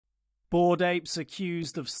Bored Apes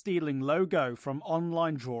accused of stealing logo from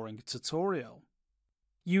online drawing tutorial.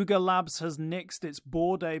 Yuga Labs has nixed its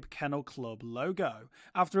Bored Ape Kennel Club logo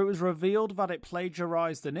after it was revealed that it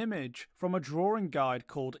plagiarised an image from a drawing guide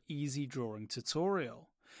called Easy Drawing Tutorial.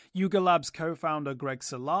 Yuga Labs co-founder Greg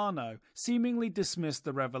Solano seemingly dismissed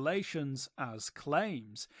the revelations as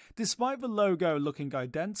claims, despite the logo looking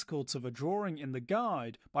identical to the drawing in the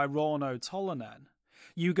guide by Rauno Tolonen.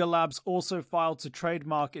 Yuga Labs also filed to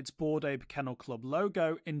trademark its Bored Ape Kennel Club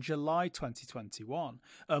logo in July 2021,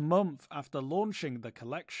 a month after launching the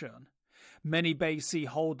collection. Many BASE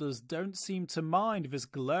holders don't seem to mind this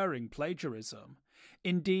glaring plagiarism.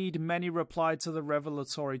 Indeed, many replied to the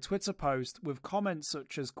revelatory Twitter post with comments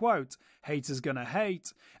such as, quote, "haters gonna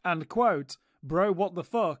hate," and, quote, "bro, what the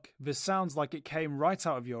fuck, this sounds like it came right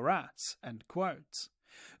out of your ass," end quote.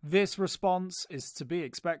 This response is to be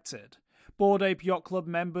expected. Bored Ape Yacht Club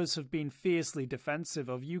members have been fiercely defensive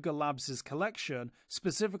of Yuga Labs' collection,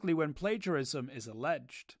 specifically when plagiarism is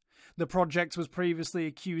alleged. The project was previously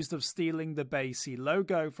accused of stealing the BASE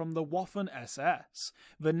logo from the Waffen SS,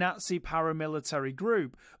 the Nazi paramilitary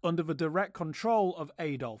group under the direct control of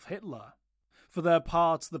Adolf Hitler. For their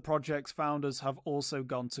part, the project's founders have also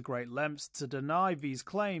gone to great lengths to deny these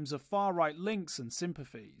claims of far-right links and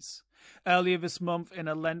sympathies. Earlier this month, in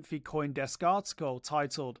a lengthy CoinDesk article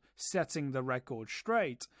titled "Setting the Record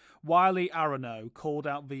Straight," Wiley Aronow called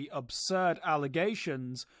out the absurd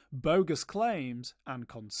allegations, bogus claims, and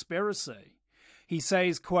conspiracy. He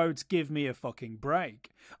says, quote, "give me a fucking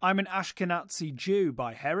break. I'm an Ashkenazi Jew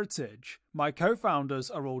by heritage. My co-founders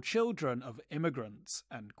are all children of immigrants,"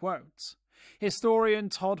 end quote. Historian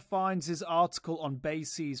Todd Fines' article on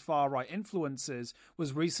BASE's far-right influences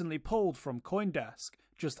was recently pulled from CoinDesk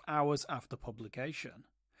just hours after publication.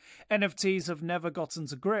 NFTs have never gotten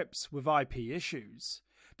to grips with IP issues.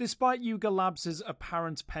 Despite Yuga Labs'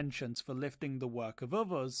 apparent penchant for lifting the work of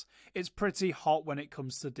others, it's pretty hot when it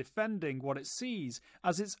comes to defending what it sees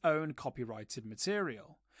as its own copyrighted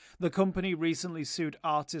material. The company recently sued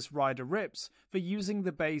artist Ryder Ripps for using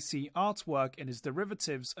the BASE artwork in his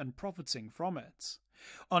derivatives and profiting from it.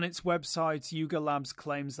 On its website, Yuga Labs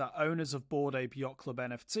claims that owners of Bored Ape Yacht Club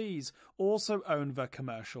NFTs also own their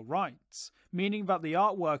commercial rights, meaning that the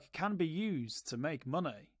artwork can be used to make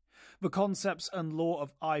money. The concepts and lore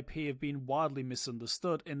of IP have been widely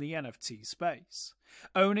misunderstood in the NFT space.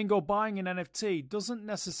 Owning or buying an NFT doesn't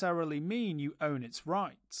necessarily mean you own its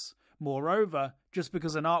rights. Moreover, just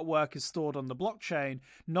because an artwork is stored on the blockchain,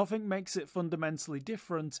 nothing makes it fundamentally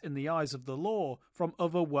different in the eyes of the law from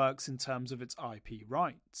other works in terms of its IP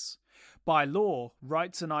rights. By law,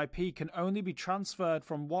 rights and IP can only be transferred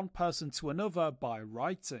from one person to another by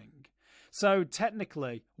writing. So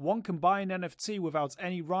technically, one can buy an NFT without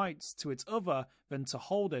any rights to its other than to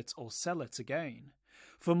hold it or sell it again.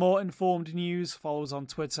 For more informed news, follow us on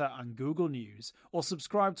Twitter and Google News, or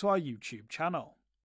subscribe to our YouTube channel.